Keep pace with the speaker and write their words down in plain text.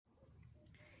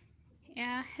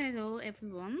Yeah, hello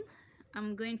everyone.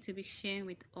 I'm going to be sharing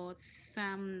with us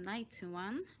Psalm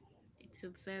 91. It's a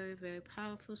very, very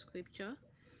powerful scripture.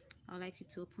 I'd like you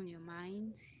to open your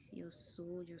mind, your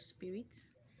soul, your spirit,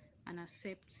 and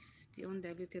accept the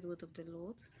undiluted word of the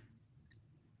Lord.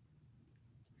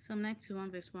 Psalm 91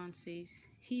 verse 1 says,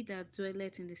 He that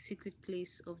dwelleth in the secret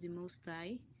place of the Most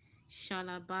High shall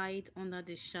abide under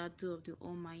the shadow of the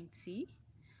Almighty.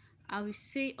 I will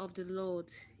say of the Lord,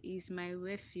 He is my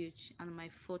refuge and my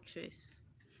fortress.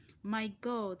 My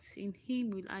God, in him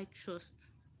will I trust.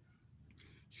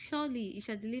 Surely he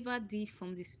shall deliver thee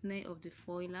from the snare of the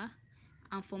fowler,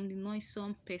 and from the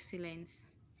noisome pestilence.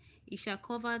 He shall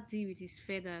cover thee with his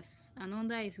feathers, and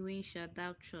under his wings shalt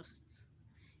thou trust.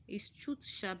 His truth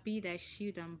shall be thy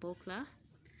shield and buckler.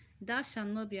 Thou shalt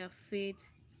not be afraid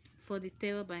for the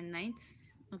terror by night,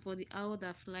 nor for the hour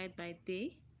that flieth by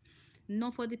day, nor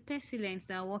for the pestilence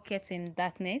that walketh in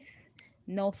darkness,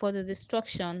 nor for the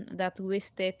destruction that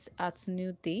wasteth at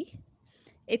noonday.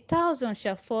 1,000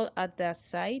 shall fall at thy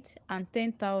side, and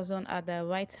 10,000 at thy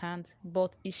right hand,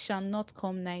 but it shall not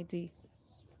come nigh thee.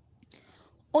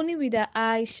 Only with thy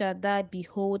eyes shalt thou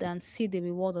behold and see the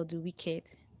reward of the wicked,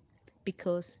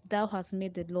 because thou hast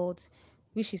made the Lord,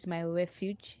 which is my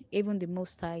refuge, even the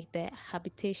Most High, thy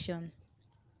habitation.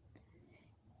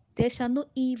 There shall no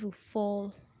evil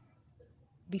fall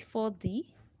before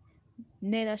thee,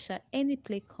 neither shall any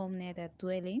plague come near thy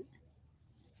dwelling.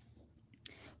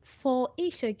 For he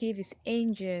shall give his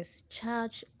angels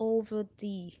charge over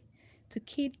thee, to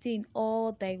keep thee in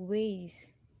all thy ways.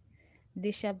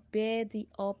 They shall bear thee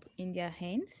up in their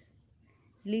hands,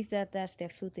 lest thou dash their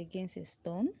foot against a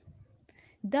stone.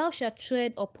 Thou shalt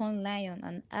tread upon lion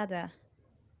and adder,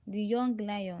 the young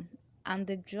lion and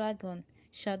the dragon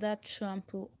shall thou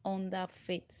trample under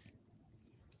feet.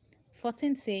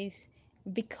 14 says,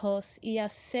 Because he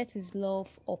has set his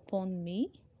love upon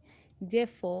me,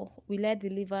 therefore will I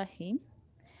deliver him.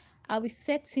 I will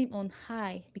set him on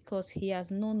high, because he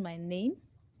has known my name.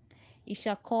 He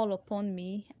shall call upon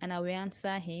me, and I will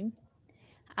answer him.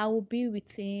 I will be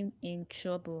with him in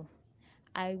trouble.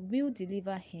 I will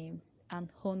deliver him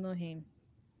and honor him.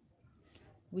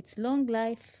 With long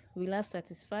life will I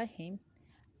satisfy him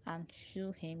and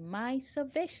show him my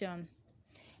salvation.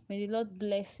 May the Lord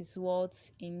bless his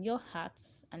words in your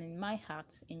hearts and in my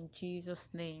heart, in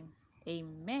Jesus' name.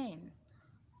 Amen.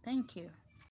 Thank you.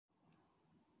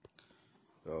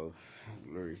 Well,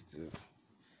 glory to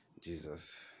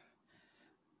Jesus.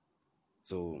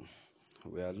 So,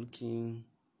 we are looking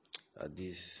at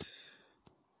this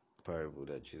parable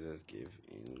that Jesus gave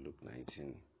in Luke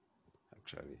 19,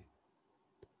 actually.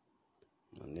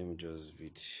 And let me just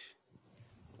read.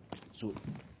 So,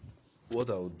 what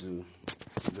I'll do,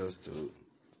 just to,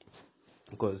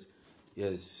 because,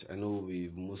 yes, I know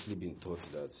we've mostly been taught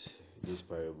that this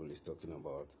parable is talking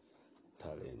about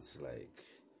talents, like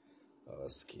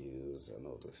skills and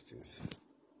all those things.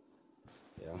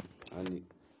 Yeah, and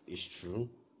it's true.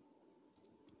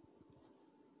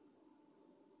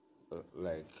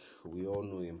 Like we all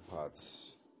know in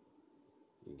parts,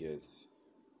 you get.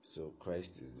 So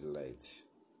Christ is the light.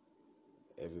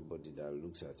 Everybody that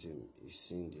looks at him is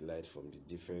seeing the light from the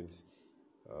different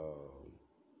um,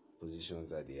 positions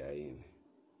that they are in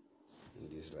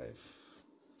this life,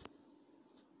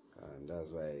 and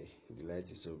that's why the light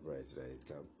is so bright that it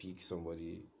can pick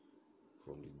somebody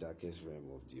from the darkest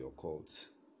realm of the occult,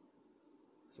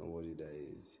 somebody that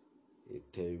is a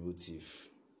terrible thief,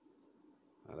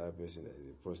 another person that is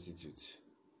a prostitute,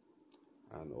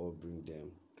 and all bring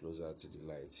them closer to the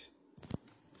light.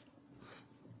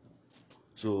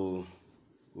 So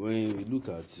when we look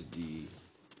at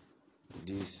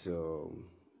this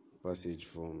passage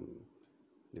from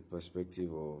the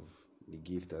perspective of the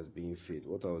gift as being faith,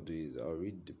 what I'll do is I'll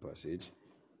read the passage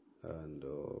and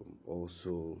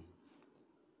also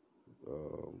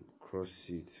cross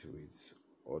it with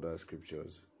other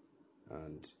scriptures,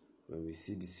 and when we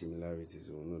see the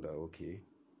similarities we'll know that okay,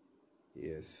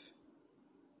 yes,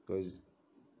 because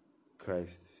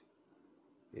Christ,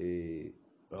 a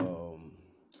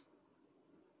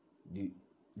the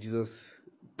Jesus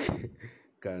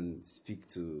can speak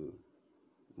to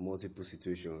multiple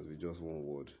situations with just one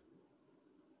word,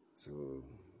 so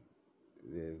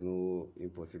there's no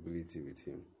impossibility with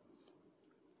him.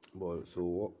 But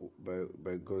so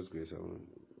by God's grace and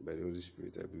by the Holy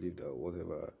Spirit, I believe that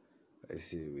whatever I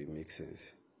say will make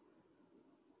sense.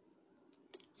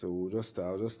 So I'll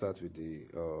just start with the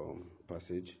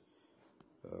passage.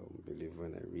 Believe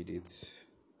when I read it,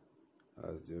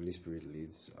 as the Holy Spirit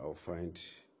leads, I'll find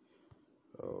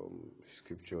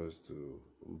scriptures to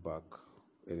back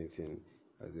anything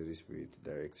as the Holy Spirit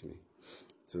directs me.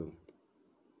 So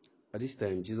At this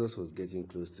time, Jesus was getting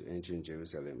close to entering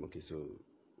Jerusalem. Okay, so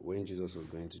when Jesus was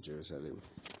going to Jerusalem,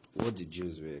 what the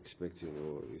Jews were expecting,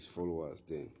 or his followers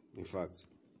then, in fact,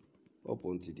 up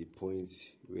until the point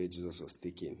where Jesus was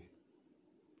taken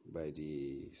by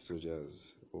the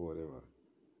soldiers or whatever,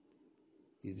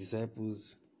 his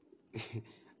disciples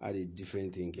had a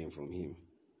different thinking from him.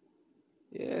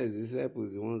 Yeah, the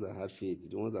disciples, the ones that had faith,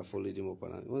 the ones that followed him up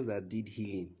and down, the ones that did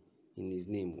healing in his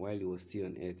name while he was still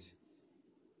on earth,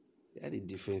 they had a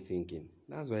different thinking.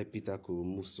 That's why Peter could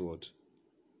remove sword,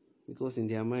 because in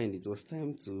their mind it was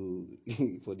time to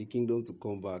for the kingdom to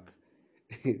come back,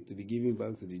 to be given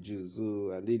back to the Jews.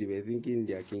 So, and they were thinking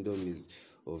their kingdom is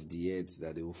of the earth,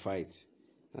 that they will fight.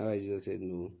 That's why Jesus said,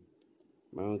 no,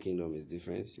 my own kingdom is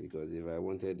different, because if I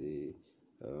wanted a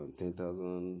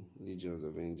 10,000 legions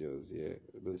of angels, yeah,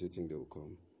 don't you think they will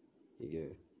come? Yeah.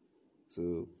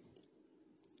 So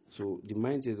the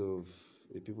mindset of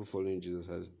the people following Jesus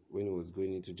when he was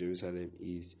going into Jerusalem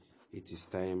is, it is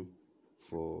time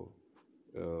for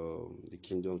the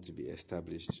kingdom to be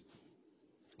established.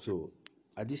 So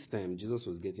at this time, Jesus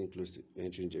was getting close to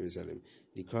entering Jerusalem.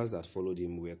 The crowds that followed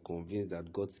him were convinced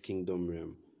that God's kingdom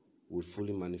realm would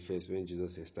fully manifest when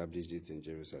Jesus established it in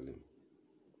Jerusalem.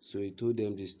 So he told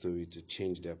them this story to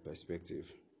change their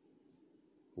perspective.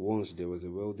 Once there was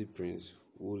a wealthy prince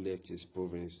who left his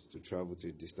province to travel to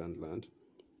a distant land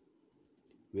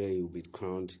where he would be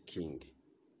crowned king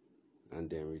and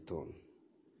then return.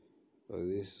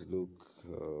 Does this look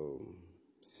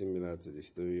similar to the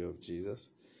story of Jesus?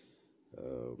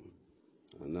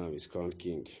 And now he's crowned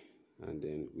king, and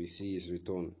then we see his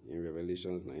return in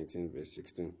Revelations 19 verse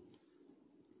 16.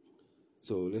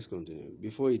 So let's continue.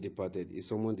 Before he departed, he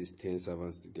summoned his 10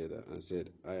 servants together and said,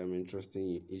 I am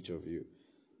entrusting each of you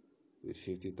with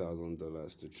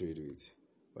 $50,000 to trade with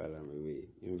while I'm away.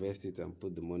 Invest it and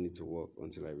put the money to work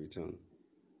until I return.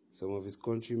 Some of his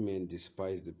countrymen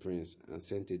despised the prince and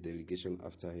sent a delegation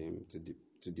after him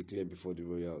to declare before the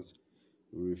royals,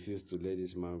 we refuse to let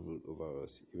this man rule over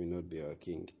us. He will not be our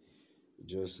king.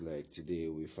 Just like today,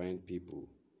 we find people,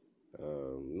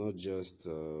 not just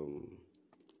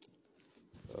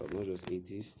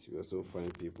atheists, we also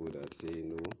find people that say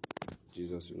no,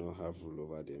 Jesus will not have rule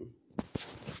over them.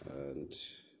 And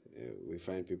we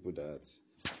find people that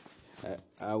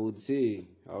I would say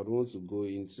I would want to go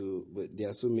into, but there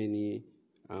are so many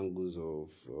angles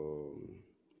of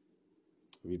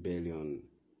rebellion,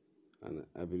 and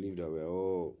I believe that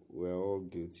we're all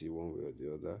guilty one way or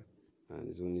the other, and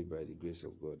it's only by the grace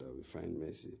of God that we find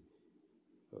mercy.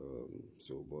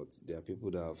 But there are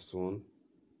people that have sworn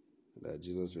that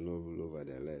Jesus will not rule over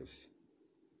their lives,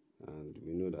 and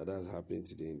we know that that's happening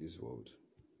today in this world.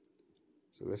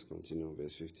 So let's continue on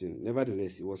verse 15.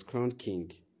 Nevertheless, he was crowned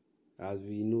king, as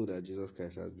we know that Jesus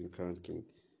Christ has been crowned king,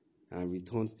 and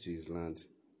returned to his land.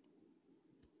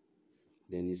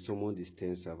 Then he summoned his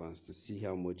 10 servants to see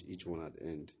how much each one had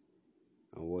earned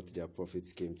and what their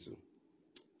profits came to.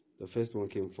 The first one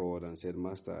came forward and said,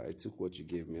 Master, I took what you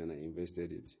gave me and I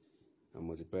invested it and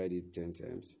multiplied it 10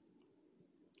 times.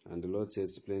 And the Lord said,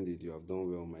 Splendid, you have done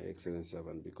well, my excellent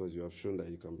servant, because you have shown that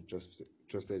you can be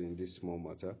trusted in this small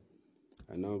matter.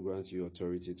 I now grant you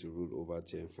authority to rule over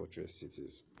 10 fortress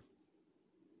cities.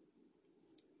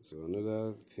 So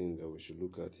another thing that we should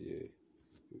look at here,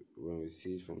 when we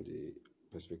see it from the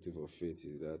perspective of faith,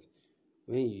 is that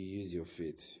when you use your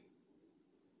faith,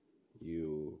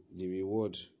 the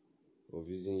reward of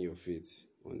using your faith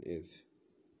on earth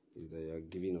is that you are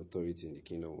given authority in the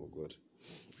kingdom of God.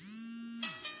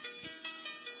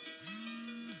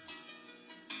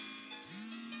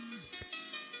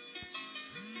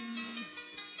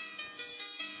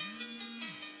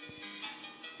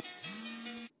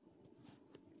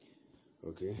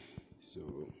 Okay, so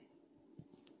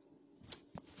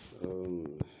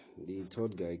the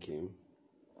third guy came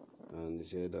and he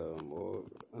said, or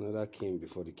another came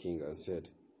before the king and said,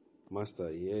 Master,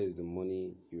 here is the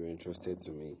money you entrusted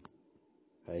to me.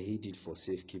 I hid it for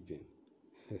safekeeping.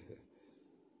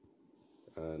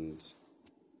 And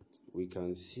we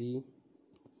can see,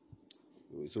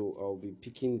 so I'll be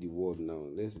picking the word now.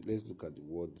 Let's look at the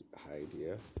word hide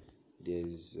here.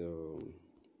 There's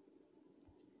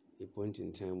a point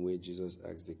in time where Jesus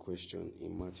asked the question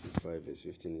in Matthew 5 verse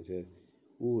 15. He said,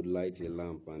 who would light a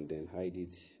lamp and then hide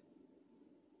it?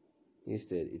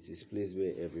 Instead, it is a place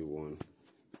where everyone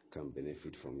can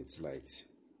benefit from its light.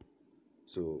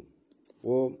 So,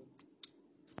 what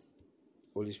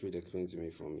Holy Spirit explained to me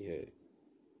from here,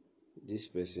 this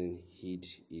person hid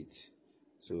it.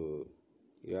 So,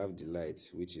 you have the light,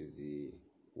 which is the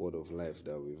word of life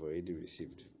that we've already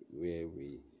received,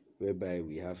 whereby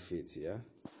we have faith, yeah?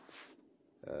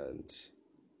 And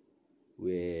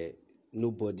where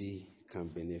nobody can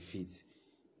benefit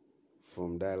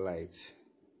from that light.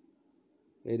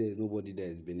 Where there is nobody that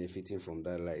is benefiting from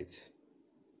that light,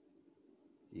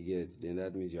 you get, then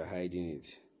that means you are hiding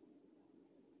it.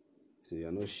 So you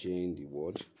are not sharing the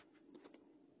word.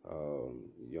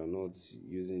 You are not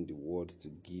using the word to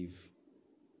give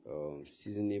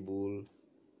seasonable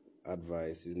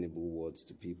advice, seasonable words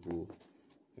to people.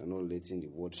 You are not letting the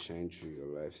word shine through your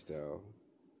lifestyle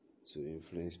to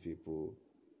influence people.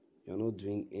 You are not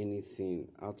doing anything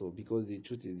out of, because the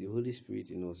truth is the Holy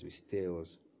Spirit in us will stir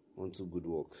us unto good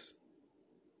works.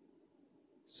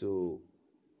 So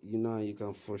you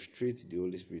can frustrate the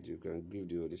Holy Spirit, you can grieve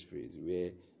the Holy Spirit, where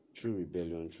through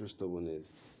rebellion, through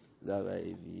stubbornness. That's why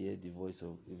if you hear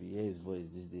his voice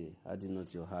this day, harden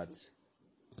not your heart,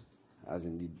 as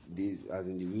in the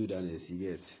wilderness, you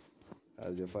get,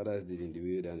 as your fathers did in the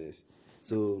wilderness.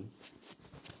 So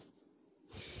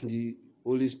the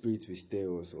Holy Spirit will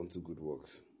stir us unto good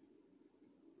works,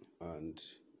 and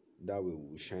that way we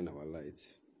will shine our light.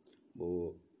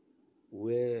 But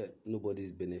where nobody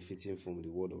is benefiting from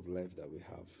the word of life that we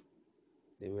have,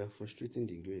 then we are frustrating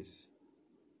the grace.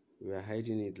 We are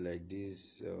hiding it like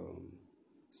this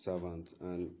servant,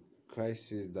 and Christ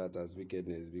sees that as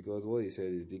wickedness, because what he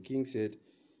said is, the king said,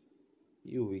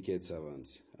 "You wicked servant,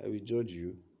 I will judge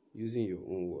you using your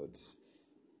own words.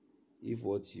 If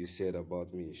what you said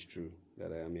about me is true,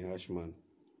 that I am a harsh man,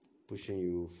 pushing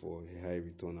you for a high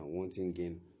return and wanting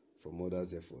gain from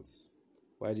others' efforts,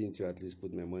 why didn't you at least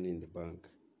put my money in the bank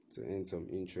to earn some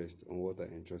interest on what I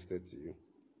entrusted to you?"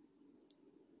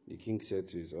 The king said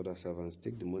to his other servants,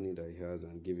 "Take the money that he has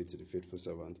and give it to the faithful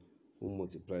servant who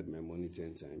multiplied my money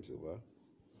 10 times over."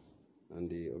 And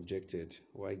they objected,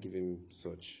 "Why give him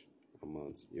such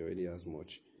amount? He already has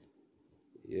much."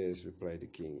 "Yes," replied the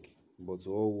king, "but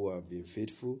to all who have been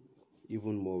faithful,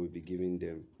 even more will be given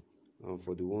them. And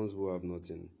for the ones who have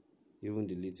nothing, even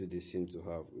the little they seem to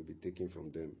have will be taken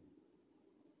from them.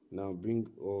 Now bring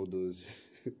all those."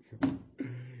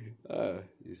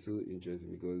 It's so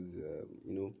interesting, because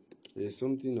there's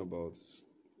something about,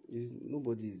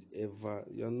 nobody is ever,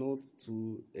 you're not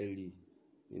too early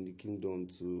in the kingdom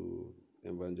to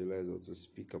evangelize or to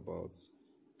speak about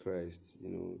Christ,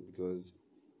 because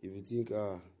if you think,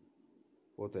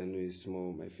 what I know is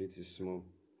small, my faith is small,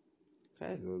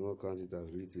 Christ does not count it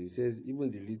as little. He says,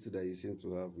 even the little that you seem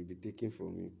to have will be taken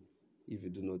from you if you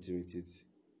do nothing with it.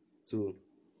 So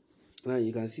now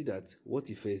you can see that what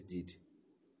he first did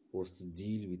was to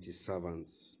deal with his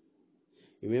servants.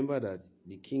 Remember that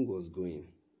the king was going,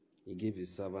 he gave his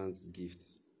servants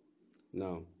gifts.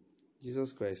 Now,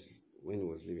 Jesus Christ, when he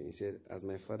was living, he said, "As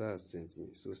my Father has sent me,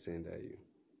 so send I you."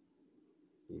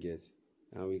 You get?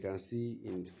 And we can see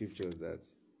in scriptures that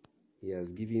he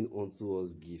has given unto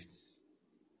us gifts.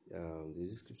 There's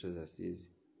this scripture that says,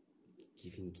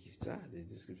 giving gifts. There's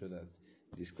this scripture that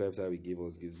describes how he gave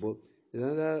us gifts. But there's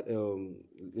another,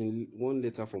 in one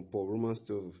letter from Paul, Romans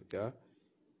 12,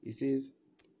 he says,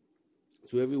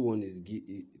 to everyone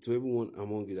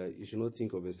among you, that you should not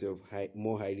think of yourself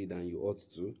more highly than you ought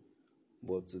to,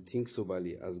 but to think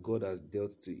soberly, as God has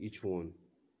dealt to each one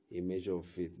a measure of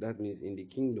faith. That means in the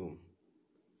kingdom,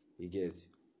 you get,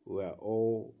 we've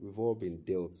all been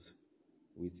dealt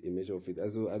with a measure of faith.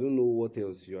 So I don't know what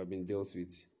else you have been dealt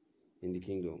with in the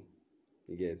kingdom.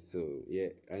 You get? So yeah,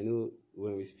 I know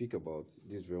when we speak about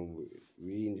this realm,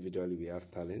 we individually we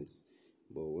have talents,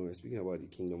 but when we're speaking about the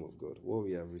kingdom of God, what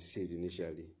we have received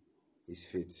initially is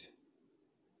faith.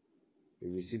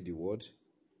 We receive the word,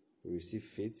 we receive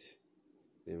faith,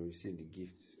 then we receive the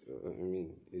gifts.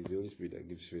 It's the Holy Spirit that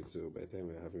gives faith. So by the time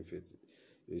we're having faith,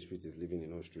 the Holy Spirit is living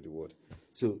in us through the word.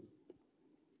 So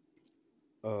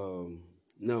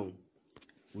now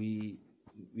we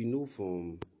know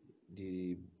from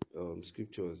the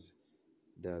scriptures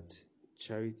that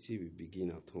charity will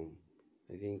begin at home.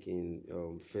 I think in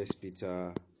 1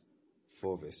 Peter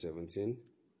 4 verse 17.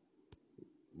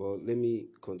 But let me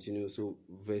continue. So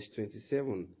verse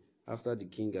 27, after the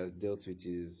king has dealt with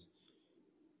his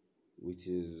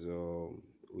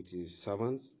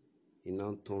servants, he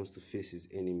now turns to face his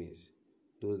enemies,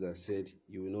 those that said,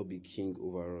 "You will not be king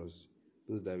over us,"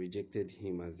 those that rejected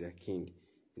him as their king.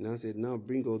 He now said, "Now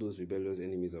bring all those rebellious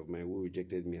enemies of mine who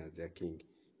rejected me as their king,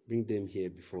 bring them here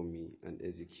before me and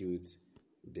execute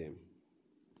them."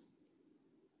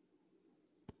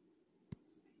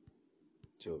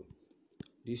 So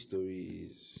this story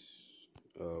is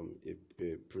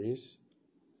a prince.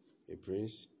 He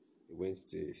went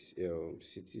to a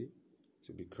city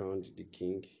to be crowned the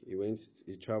king.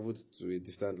 He traveled to a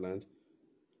distant land.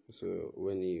 So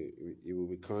when he will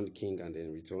be crowned king and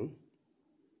then return,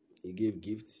 he gave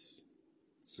gifts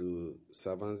to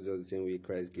servants, just the same way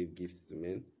Christ gave gifts to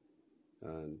men,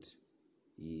 and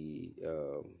he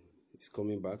is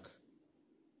coming back.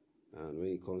 And when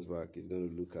he comes back, he's going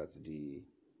to look at the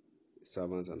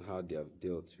servants and how they have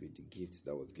dealt with the gifts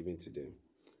that was given to them.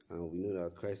 And we know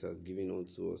that Christ has given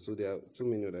unto us. So there are so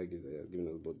many other gifts that he has given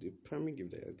us, but the primary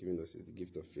gift that he has given us is the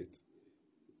gift of faith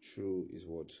through his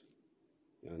word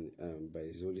and by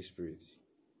his Holy Spirit.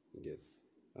 You get?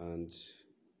 And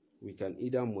we can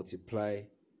either multiply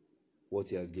what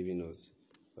he has given us.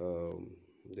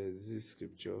 There's this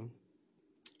scripture,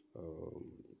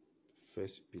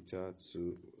 First Peter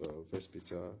 2, First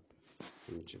Peter,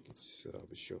 let me check it so I'll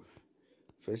be sure.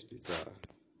 First Peter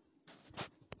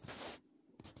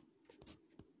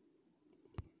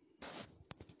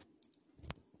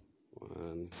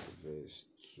 1 verse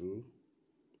 2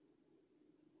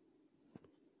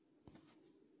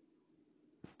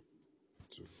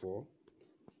 to 4.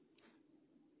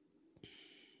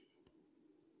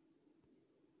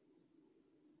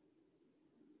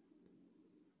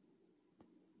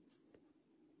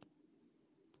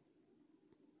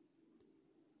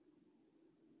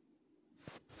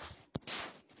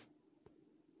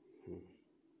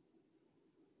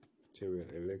 Say we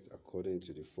are elect according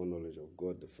to the foreknowledge of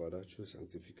God the Father through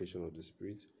sanctification of the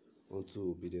Spirit unto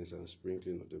obedience and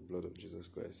sprinkling of the blood of Jesus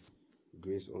Christ.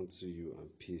 Grace unto you and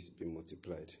peace be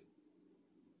multiplied.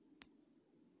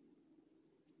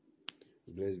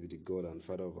 Blessed be the God and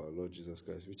Father of our Lord Jesus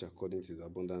Christ, which according to his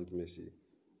abundant mercy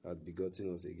had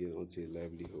begotten us again unto a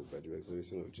lively hope by the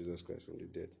resurrection of Jesus Christ from the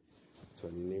dead, to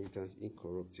an inheritance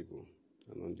incorruptible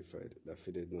and undefiled, that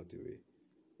fadeth not away,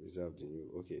 reserved in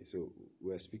you. Okay, so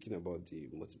we are speaking about the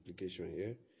multiplication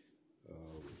here.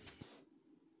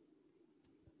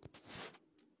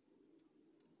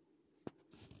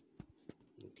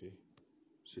 Okay,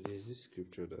 so there's this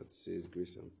scripture that says,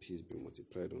 grace and peace be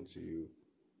multiplied unto you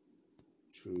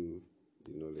through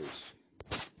the knowledge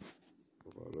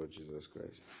of our Lord Jesus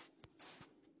Christ.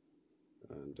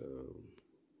 And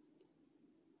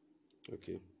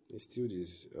okay, it's still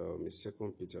this, it's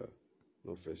 2 Peter,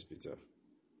 not 1 Peter.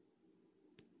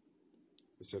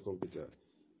 It's 2 Peter.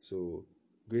 So,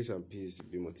 grace and peace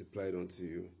be multiplied unto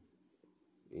you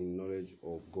in knowledge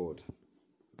of God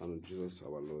and of Jesus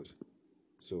our Lord.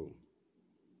 So,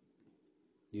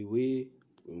 the way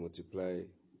we multiply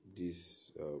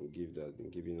this gift that has been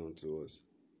given unto us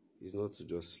is not to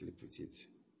just sleep with it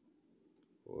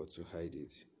or to hide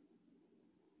it.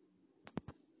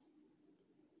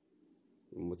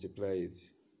 We multiply it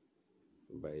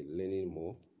by learning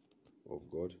more of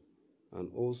God,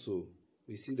 and also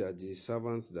we see that the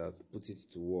servants that put it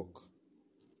to work,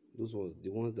 those ones,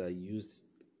 the ones that used,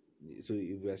 so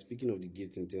if we are speaking of the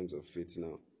gift in terms of faith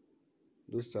now,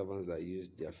 those servants that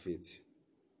used their faith,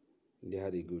 they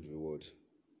had a good reward.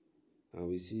 And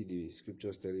we see the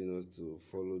scriptures telling us to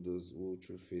follow those who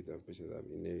through faith and patience have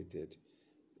inherited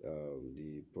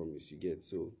the promise. You get?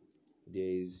 So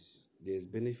there's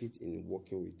benefit in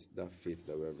working with that faith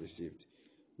that we have received.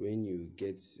 When you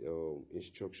get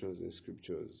instructions in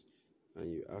scriptures and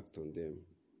you act on them,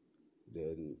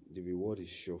 then the reward is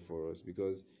sure for us.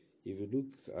 Because if you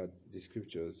look at the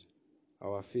scriptures,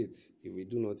 our faith, if we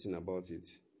do nothing about it,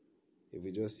 if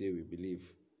we just say we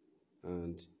believe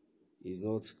and it's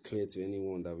not clear to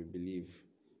anyone that we believe,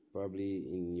 probably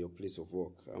in your place of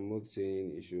work, I'm not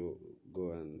saying you should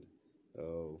go and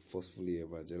forcefully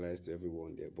evangelize to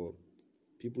everyone there, but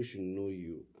people should know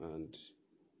you and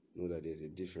know that there's a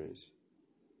difference.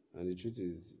 And the truth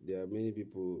is, there are many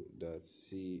people that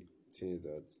see things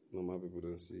that normal people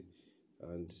don't see,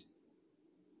 and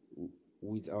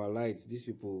with our light, these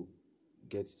people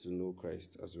get to know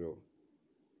Christ as well,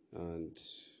 and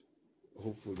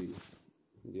hopefully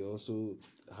they also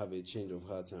have a change of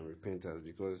heart and repentance,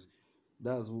 because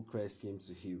that's who Christ came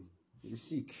to heal, the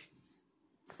sick.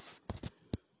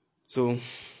 So,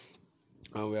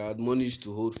 and we are admonished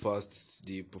to hold fast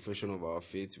the profession of our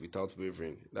faith without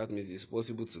wavering. That means it's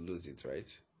possible to lose it,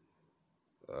 right?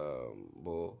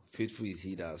 But faithful is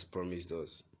he that has promised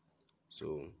us.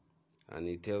 So, and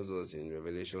it tells us in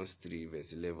Revelations 3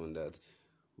 verse 11 that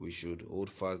we should hold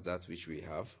fast that which we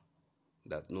have,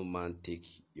 that no man take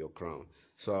your crown.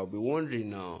 So I'll be wondering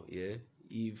now,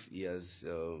 if he has,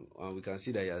 and we can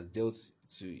see that he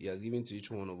has given to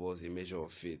each one of us a measure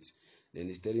of faith. Then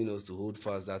he's telling us to hold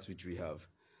fast that which we have.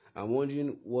 I'm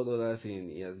wondering what other thing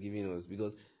he has given us,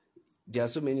 because there are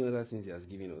so many other things he has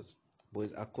given us, but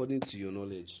it's according to your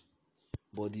knowledge.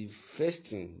 But the first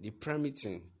thing, the primary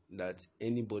thing that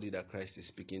anybody that Christ is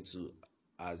speaking to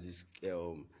as his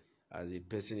as a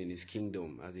person in his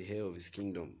kingdom, as a heir of his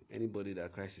kingdom. Anybody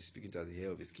that Christ is speaking to as a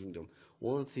heir of his kingdom,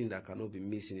 one thing that cannot be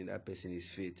missing in that person is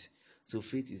faith. So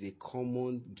faith is a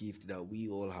common gift that we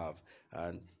all have.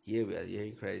 And here we are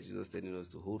hearing Christ Jesus telling us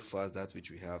to hold fast that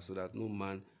which we have, so that no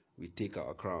man will take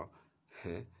our crown.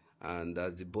 And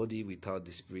as the body without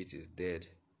the spirit is dead,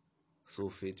 so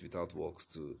faith without works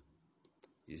too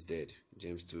is dead.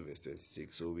 James 2 verse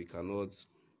 26. So we cannot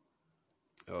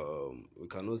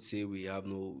say we have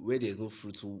no, where there is no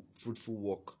fruitful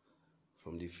work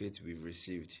from the faith we've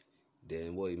received,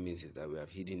 then what it means is that we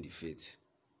have hidden the faith.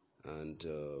 And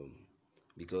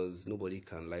because nobody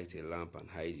can light a lamp and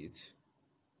hide it.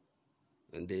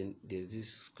 And then there's this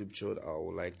scripture I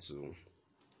would like to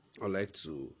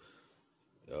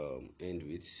end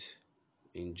with.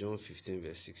 In John 15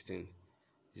 verse 16,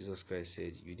 Jesus Christ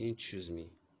said, "You didn't choose me,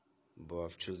 but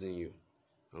I've chosen you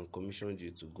and commissioned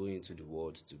you to go into the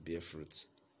world to bear fruit,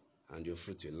 and your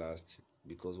fruit will last,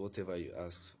 because whatever you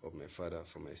ask of my Father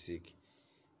for my sake,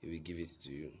 he will give it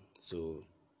to you." So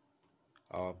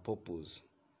our purpose,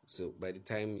 so by the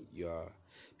time you are,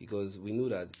 because we know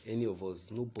that any of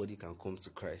us, nobody can come to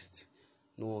Christ,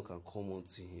 no one can come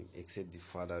unto him except the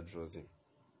Father draws him.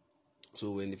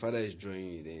 So when the Father is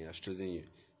drawing you, then he has chosen you.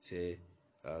 Say,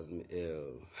 as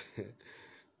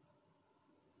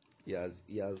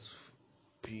he has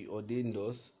preordained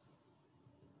us,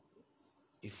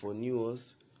 he foreknew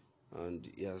us, and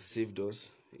he has saved us.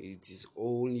 It is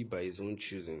only by his own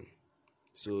choosing.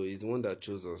 So he's the one that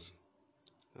chose us,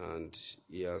 and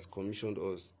he has commissioned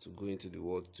us to go into the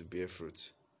world to bear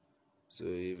fruit. So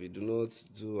if we do not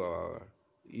do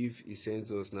if he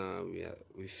sends us now,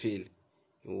 we fail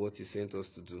in what he sent us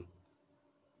to do.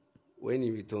 When he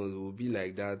returns, we will be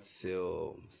like that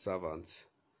servant,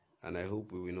 and I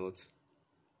hope we will not,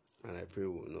 and I pray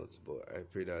we will not. But I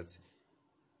pray that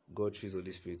God through His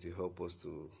Holy Spirit to help us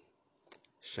to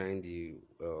shine the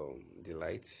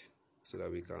light, so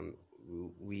that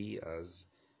we as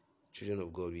children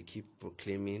of God, we keep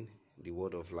proclaiming the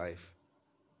word of life.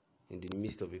 In the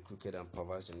midst of a crooked and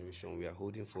perverse generation, we are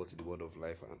holding forth the word of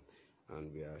life,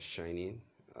 and we are shining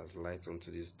as lights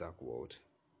onto this dark world,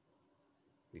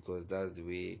 because that's the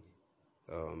way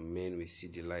men will see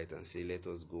the light and say, "Let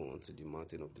us go onto the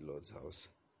mountain of the Lord's house,"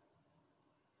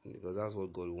 because that's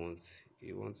what God wants.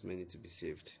 He wants many to be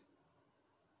saved,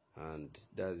 and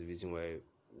that's the reason why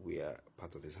we are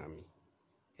part of his army.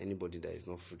 Anybody that is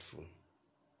not fruitful,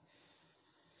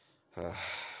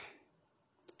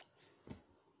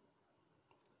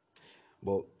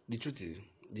 but the truth is,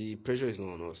 the pressure is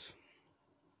not on us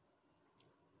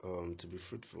to be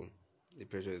fruitful. The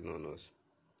pressure is not on us.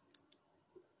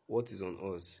 What is on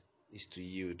us is to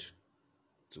yield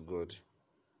to God,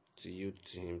 to yield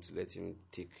to him, to let him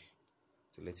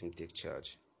take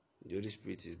charge. The Holy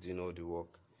Spirit is doing all the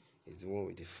work. He's the one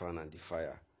with the fan and the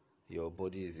fire. Your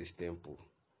body is his temple.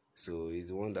 So he's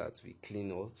the one that will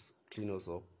clean us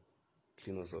up.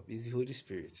 He's the Holy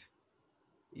Spirit.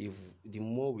 If the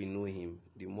more we know him,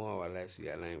 the more our lives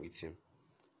will align with him,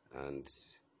 and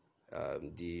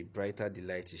the brighter the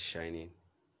light is shining,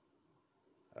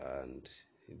 and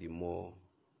the more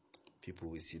people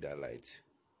will see that light.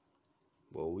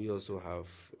 But we also have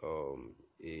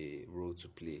a role to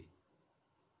play.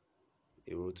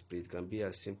 It can be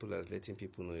as simple as letting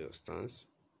people know your stance.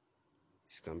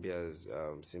 It can be as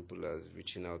simple as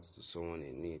reaching out to someone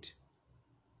in need.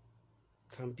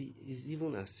 It's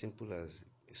even as simple as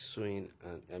sowing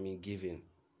and giving,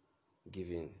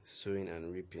 sowing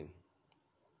and reaping.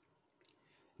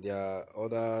 There are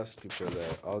other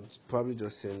scriptures I'll probably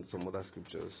just send some other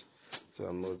scriptures, so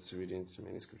I'm not reading too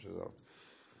many scriptures out.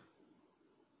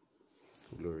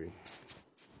 Glory.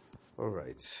 All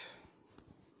right.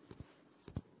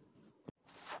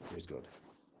 Praise God.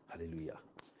 Hallelujah.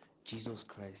 Jesus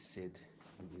Christ said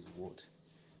in his word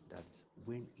that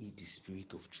when he, the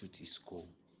Spirit of truth, is come,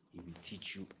 he will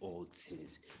teach you all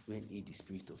things. When he, the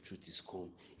Spirit of truth, is come,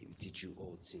 he will teach you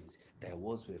all things. Thy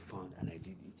words were found, and I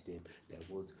did eat them. Thy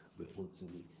words were unto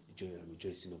me the joy and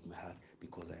rejoicing of my heart,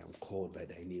 because I am called by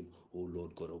thy name, O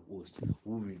Lord God of hosts.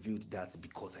 Who revealed that?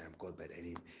 Because I am called by thy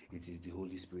name. It is the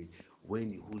Holy Spirit. When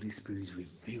the Holy Spirit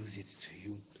reveals it to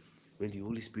you, when the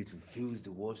Holy Spirit reveals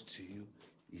the word to you,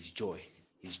 is joy.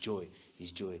 His joy,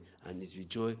 and it's with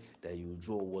joy that you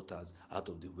draw waters out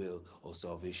of the well of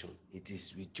salvation. It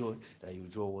is with joy that you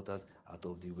draw waters out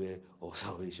of the well of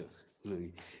salvation.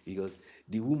 Glory. Because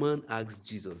the woman asked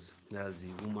Jesus, that's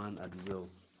the woman at the well.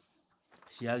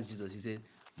 She asked Jesus, she said,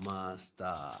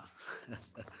 "Master,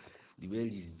 the well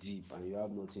is deep and you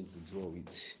have nothing to draw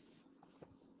with.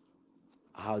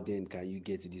 How then can you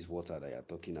get this water that you're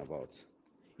talking about?"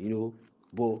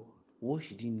 But what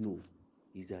she didn't know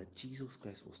is that Jesus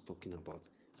Christ was talking about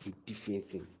a different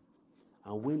thing.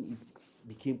 And when it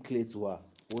became clear to her,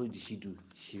 what did she do?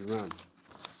 She ran.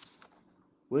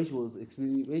 When she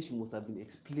must have been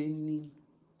explaining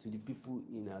to the people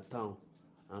in her town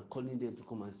and calling them to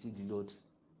come and see the Lord,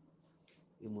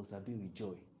 it must have been with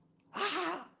joy.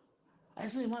 Ah, I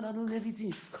saw a man that knows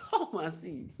everything. Come and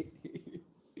see.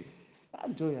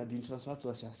 That joy had been transferred to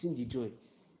her. She has seen the joy.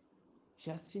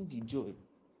 She has seen the joy.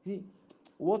 See,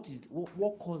 what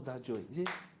caused that joy? See,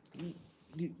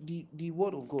 the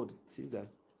word of God says that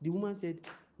the woman said,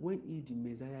 when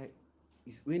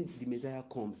when the Messiah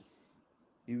comes,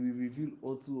 he will reveal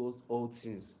unto us all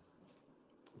things.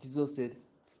 Jesus said,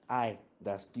 I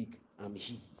that speak am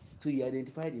he. So he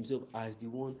identified himself as the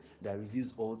one that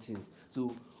reveals all things.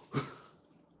 So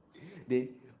then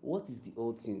what is the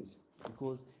all things?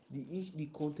 Because the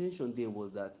contention there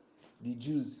was that the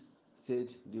Jews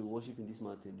said they worship in this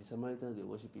mountain, the Samaritans they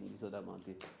worship in this other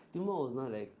mountain. The woman was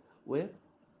not like, well,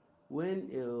 when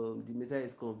the Messiah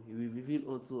is come, he will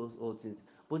reveal unto us all things.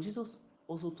 But Jesus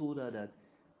also told her that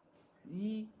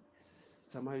ye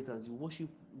Samaritans, you worship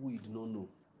who you do not know,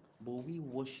 but we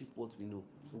worship what we know.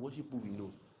 We worship who we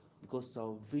know, because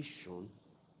salvation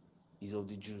is of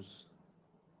the Jews.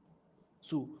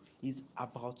 So it's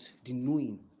about the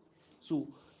knowing. So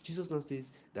Jesus now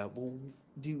says that, but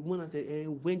the woman said,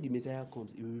 when the Messiah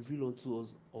comes, he will reveal unto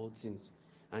us all things.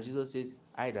 And Jesus says,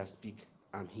 I that speak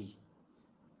am he.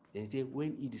 Then he said,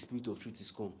 when he, the Spirit of truth,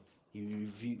 is come, he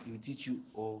will teach you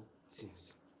all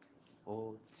things.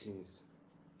 All things.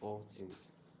 All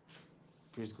things.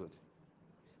 Praise God.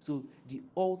 So the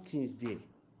all things there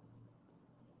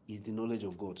is the knowledge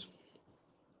of God.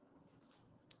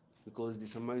 Because the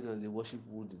Samaritans, they worship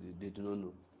who they do not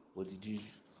know, but the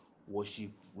Jews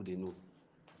worship who they know.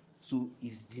 So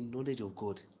it's the knowledge of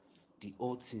God, the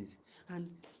all things.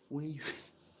 And when you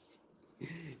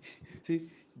say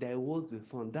thy words were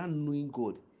found, that knowing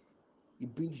God,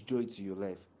 it brings joy to your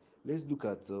life. Let's look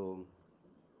at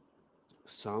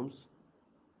Psalms.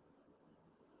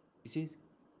 It says,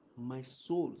 my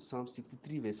soul, Psalm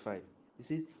 63 verse 5, it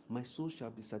says, my soul shall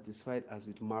be satisfied as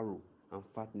with marrow and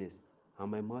fatness,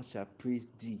 and my mouth shall praise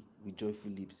thee with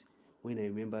joyful lips, when I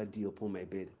remember thee upon my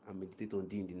bed and meditate on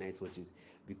thee in the night watches,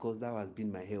 because thou hast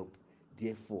been my help.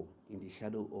 Therefore in the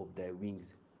shadow of thy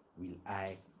wings will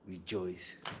I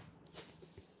rejoice.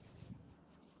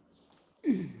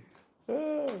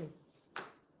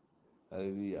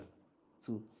 Hallelujah.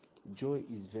 So joy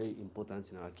is very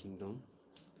important in our kingdom.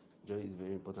 Joy is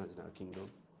very important in our kingdom,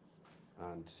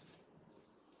 and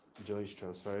joy is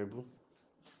transferable.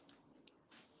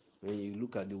 When you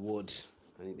look at the word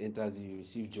and it enters you, you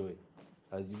receive joy.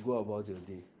 As you go about your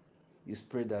day, you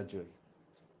spread that joy.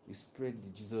 You spread the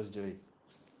Jesus joy.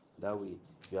 That way,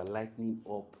 you are lightening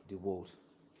up the world.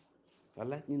 You are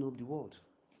lightening up the world.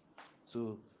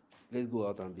 So, let's go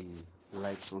out and be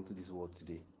lights onto this world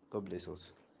today. God bless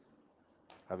us.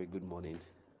 Have a good morning.